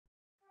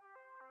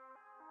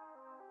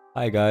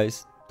Hi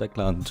guys,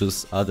 Techland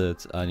just added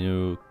a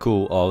new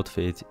cool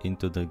outfit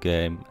into the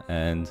game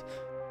and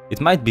it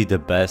might be the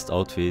best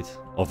outfit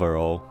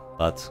overall,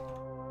 but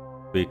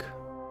quick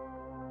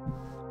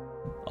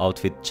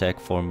outfit check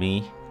for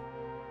me.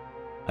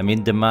 I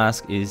mean, the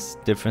mask is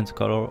different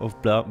color of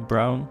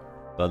brown,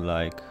 but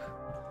like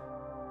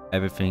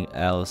everything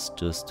else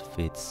just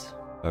fits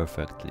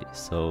perfectly.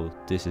 So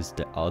this is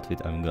the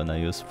outfit I'm gonna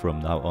use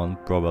from now on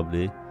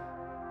probably.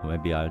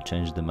 Maybe I'll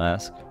change the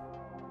mask,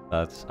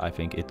 but I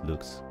think it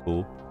looks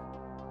cool.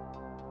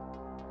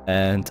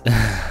 And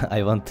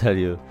I won't tell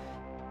you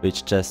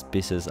which chest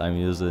pieces I'm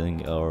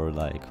using or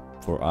like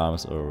for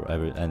arms or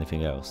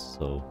anything else,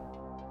 so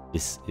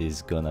this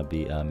is gonna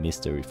be a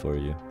mystery for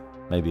you.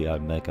 Maybe I'll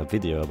make a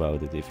video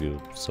about it if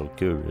you're so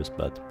curious,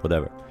 but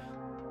whatever.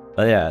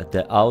 But yeah,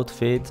 the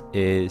outfit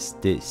is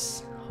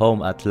this: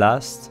 home at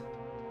last,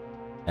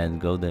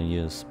 and golden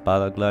use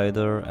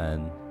paraglider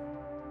and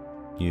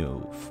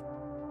new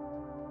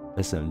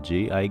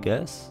SMG, I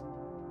guess,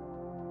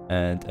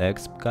 and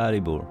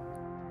Excalibur.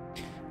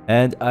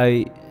 And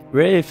I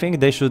really think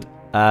they should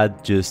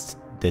add just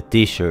the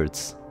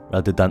t-shirts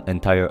rather than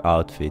entire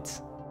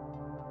outfits,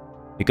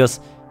 because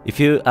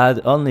if you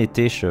add only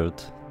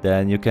t-shirt,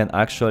 then you can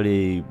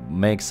actually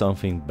make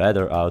something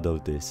better out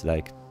of this,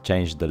 like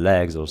change the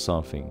legs or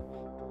something.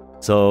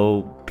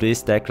 So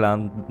please,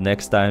 Techland,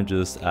 next time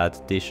just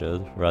add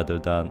t-shirt rather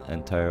than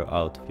entire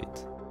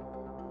outfit.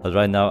 But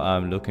right now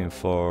I'm looking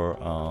for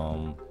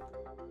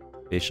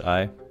fish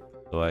eye,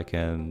 so I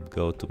can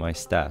go to my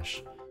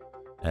stash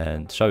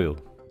and show you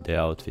the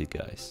outfit,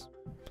 guys.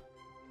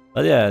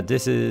 But yeah,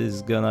 this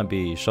is gonna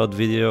be a short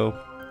video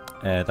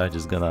and I'm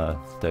just gonna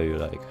tell you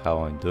like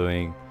how I'm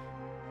doing.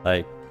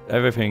 Like,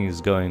 everything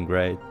is going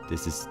great.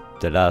 This is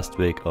the last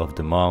week of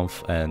the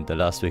month and the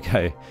last week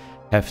I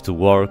have to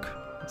work,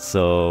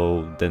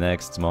 so the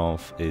next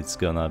month it's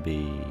gonna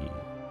be,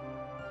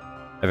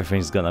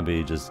 everything's gonna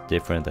be just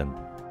different and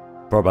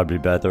probably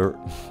better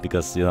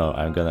because, you know,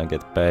 I'm gonna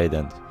get paid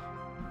and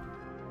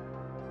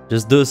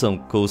just do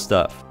some cool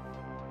stuff.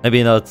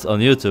 Maybe not on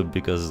YouTube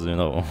because, you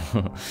know,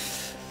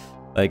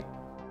 like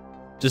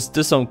just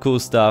do some cool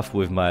stuff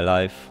with my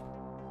life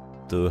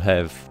to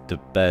have the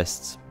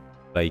best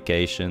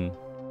vacation,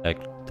 like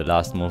the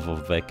last month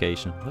of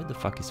vacation. Where the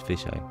fuck is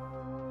fisheye?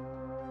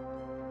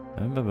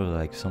 I remember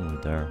like somewhere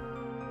there.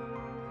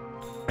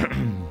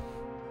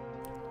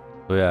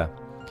 So yeah,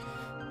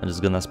 I'm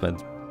just gonna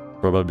spend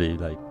probably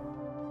like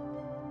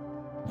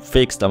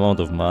fixed amount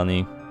of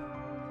money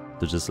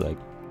to just like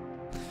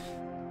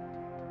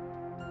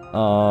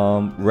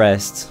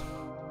rest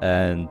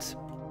and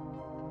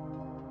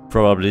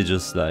probably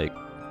just like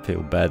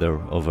feel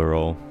better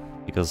overall,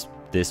 because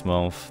this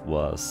month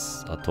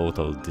was a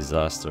total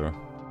disaster.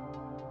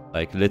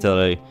 Like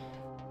literally,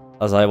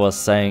 as I was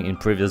saying in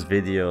previous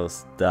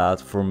videos,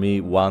 that for me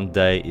 1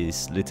 day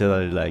is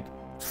literally like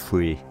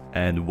 3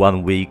 and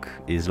 1 week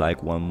is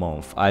like 1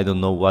 month. I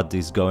don't know what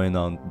is going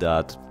on,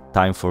 that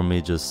time for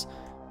me just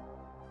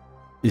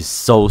is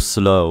so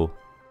slow.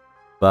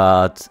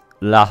 But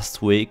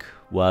last week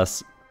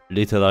was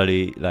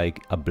literally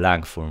like a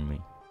blank for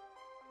me.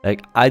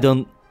 Like I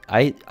don't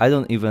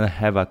even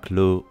have a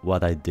clue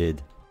what I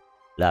did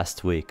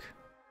last week.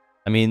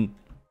 I mean,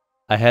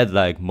 I had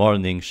like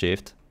morning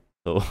shift,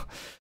 so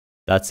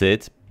that's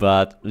it,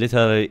 but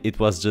literally it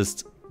was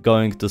just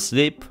going to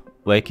sleep,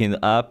 waking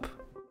up,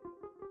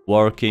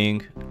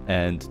 working,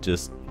 and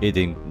just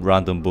eating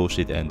random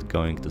bullshit and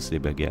going to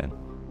sleep again.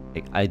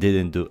 Like, I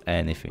didn't do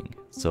anything,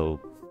 so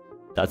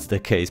that's the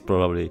case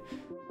probably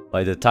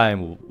by the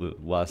time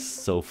was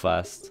so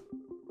fast.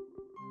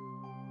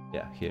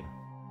 Yeah, here.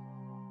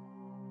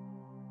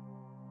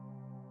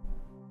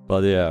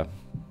 But yeah,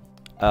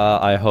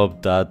 I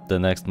hope that the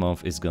next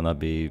month is gonna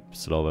be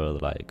slower,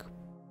 like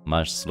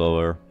much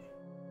slower,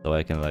 so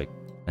I can like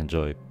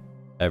enjoy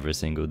every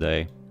single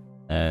day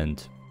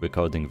and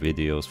recording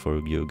videos for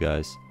you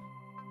guys.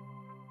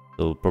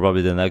 So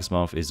probably the next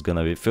month is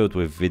gonna be filled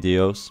with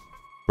videos,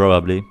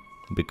 probably,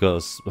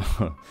 because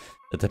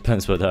it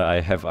depends whether I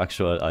have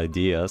actual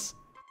ideas.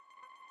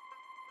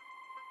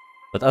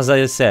 But as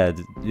I said,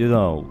 you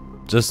know,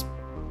 just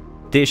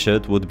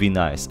t-shirt would be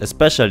nice,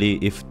 especially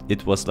if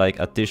it was like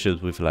a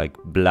t-shirt with like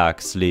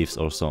black sleeves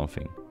or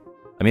something.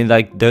 I mean,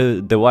 like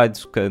the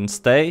white can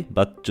stay,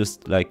 but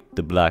just like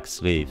the black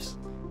sleeves.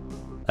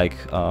 Like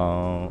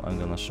I'm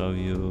gonna show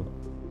you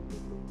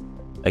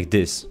like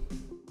this,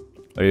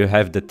 where you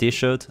have the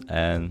t-shirt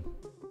and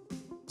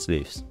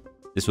sleeves.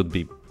 This would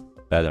be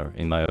better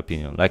in my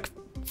opinion, like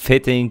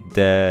fitting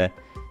the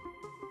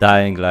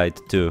Dying Light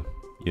 2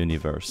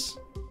 universe.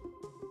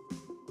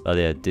 But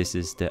yeah, this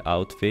is the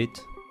outfit.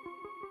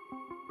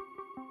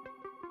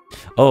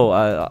 Oh,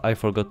 I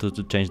forgot to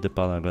change the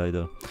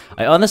paraglider.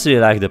 I honestly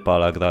like the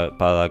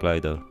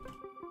paraglider.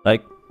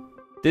 Like,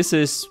 this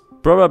is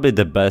probably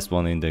the best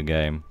one in the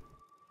game.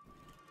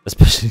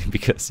 Especially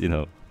because, you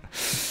know,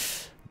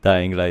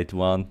 Dying Light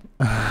 1.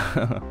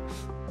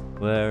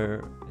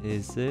 Where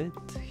is it?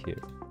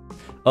 Here.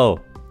 Oh,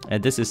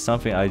 and this is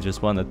something I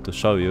just wanted to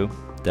show you.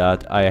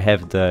 that I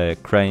have the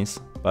cranes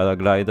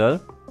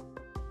paraglider,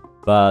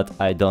 but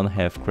I don't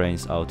have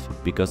cranes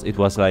outfit because it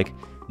was like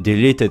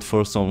deleted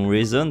for some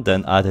reason,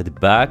 then added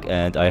back,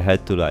 and I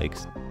had to like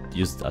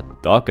use a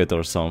docket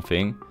or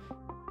something,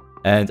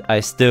 and I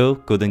still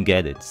couldn't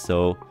get it.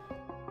 So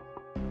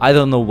I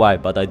don't know why,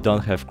 but I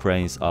don't have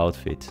cranes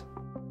outfit,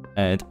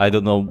 and I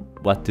don't know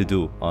what to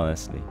do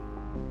honestly,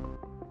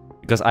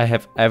 because I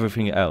have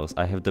everything else.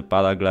 I have the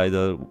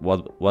paraglider.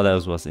 What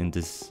else was in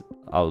this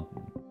out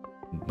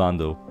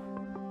bundle?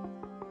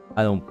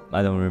 I don't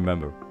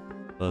remember,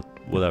 but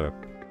whatever.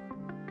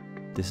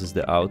 This is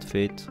the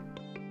outfit.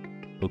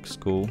 Looks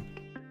cool.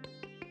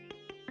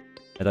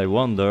 And I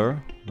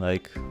wonder,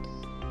 like,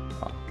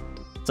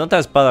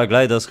 sometimes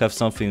paragliders have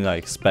something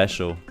like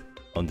special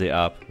on the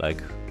app,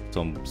 like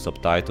some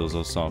subtitles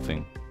or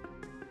something.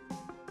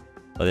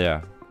 But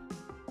yeah,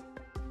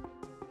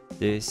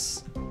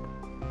 this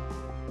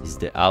is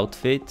the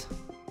outfit.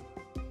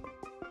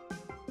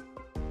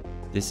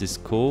 This is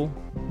cool.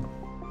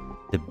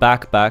 The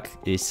backpack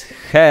is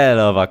hell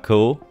of a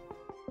cool.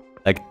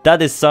 Like,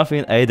 that is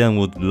something Aiden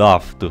would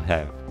love to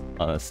have,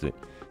 honestly,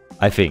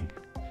 I think.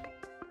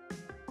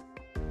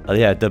 But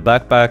yeah, the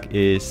backpack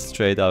is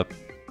straight up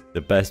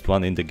the best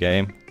one in the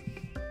game.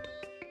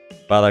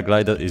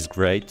 Paraglider is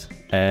great,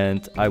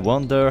 and I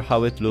wonder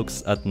how it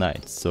looks at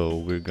night. So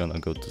we're gonna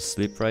go to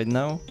sleep right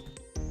now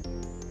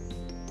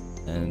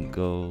and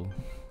go.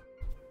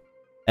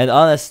 And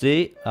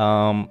honestly,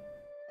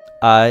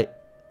 I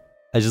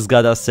just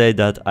gotta say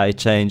that I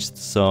changed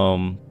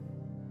some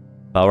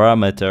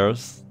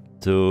parameters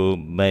to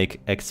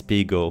make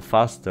XP go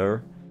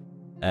faster,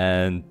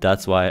 and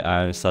that's why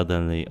I'm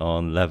suddenly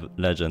on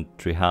Legend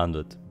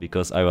 300,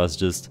 because I was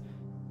just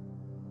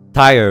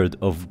tired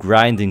of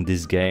grinding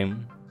this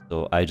game.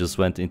 So I just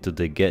went into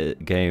the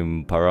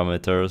game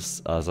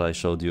parameters, as I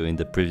showed you in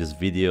the previous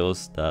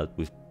videos, that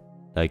with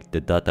like the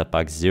data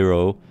pack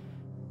 0,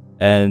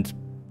 and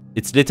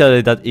it's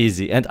literally that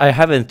easy, and I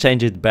haven't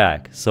changed it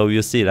back. So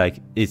you see, like,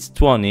 it's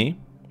 20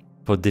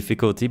 for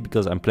difficulty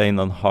because I'm playing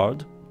on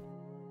hard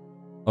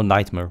or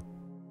nightmare,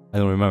 I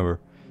don't remember.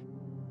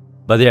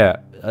 But yeah,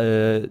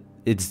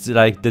 it's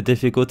like the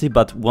difficulty,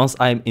 but once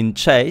I'm in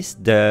chase,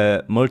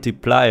 the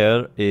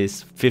multiplier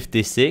is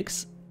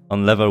 56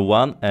 on level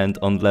 1, and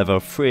on level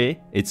 3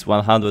 it's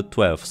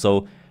 112.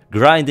 So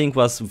grinding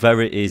was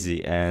very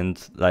easy,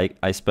 and like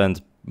I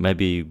spent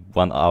maybe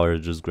 1 hour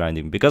just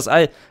grinding, because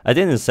I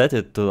didn't set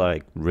it to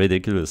like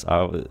ridiculous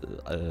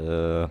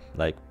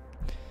like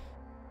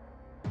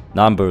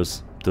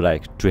numbers, to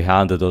like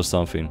 300 or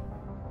something.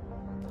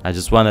 I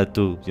just wanted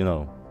to, you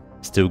know,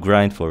 still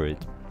grind for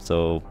it.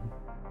 So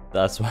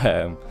that's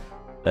why I'm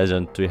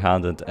Legend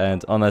 300,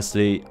 and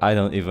honestly I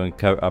don't even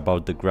care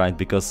about the grind,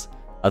 because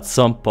at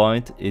some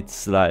point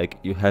it's like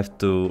you have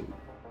to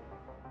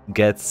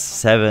get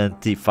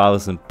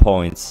 70,000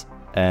 points,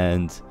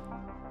 and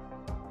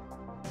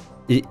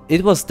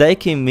it was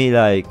taking me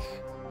like,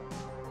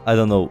 I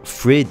don't know,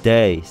 3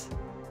 days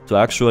to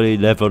actually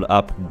level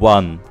up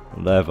 1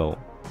 level.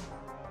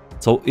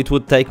 So it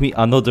would take me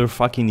another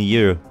fucking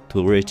year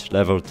to reach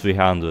level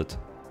 300.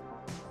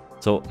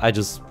 So I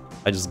just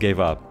gave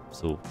up.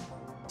 So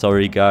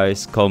sorry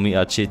guys, call me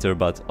a cheater,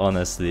 but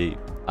honestly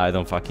I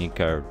don't fucking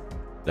care.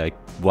 Like,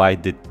 why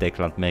did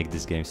Techland make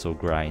this game so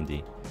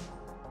grindy?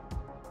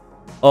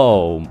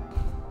 Oh,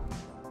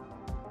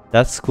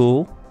 that's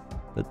cool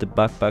that the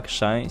backpack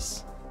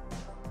shines,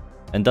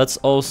 and that's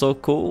also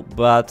cool,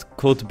 but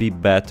could be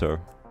better,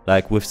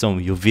 like with some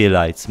UV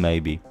lights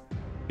maybe,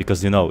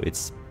 because you know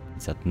it's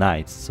at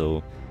night,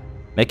 so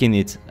making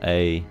it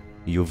a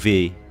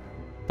UV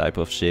type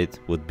of shit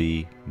would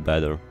be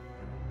better.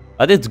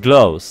 But it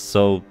glows,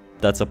 so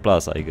that's a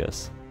plus, I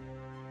guess.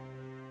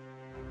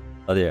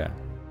 But yeah,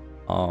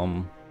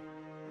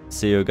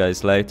 see you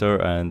guys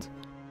later, and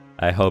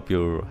I hope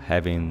you're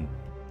having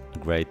a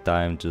great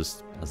time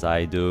just as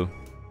I do.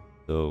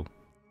 So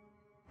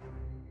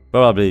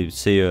probably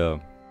see you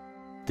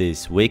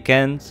this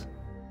weekend,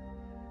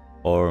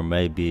 or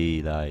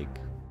maybe like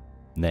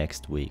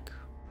next week,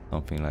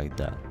 something like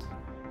that.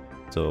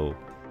 So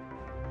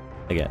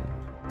again,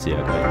 see you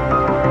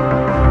guys.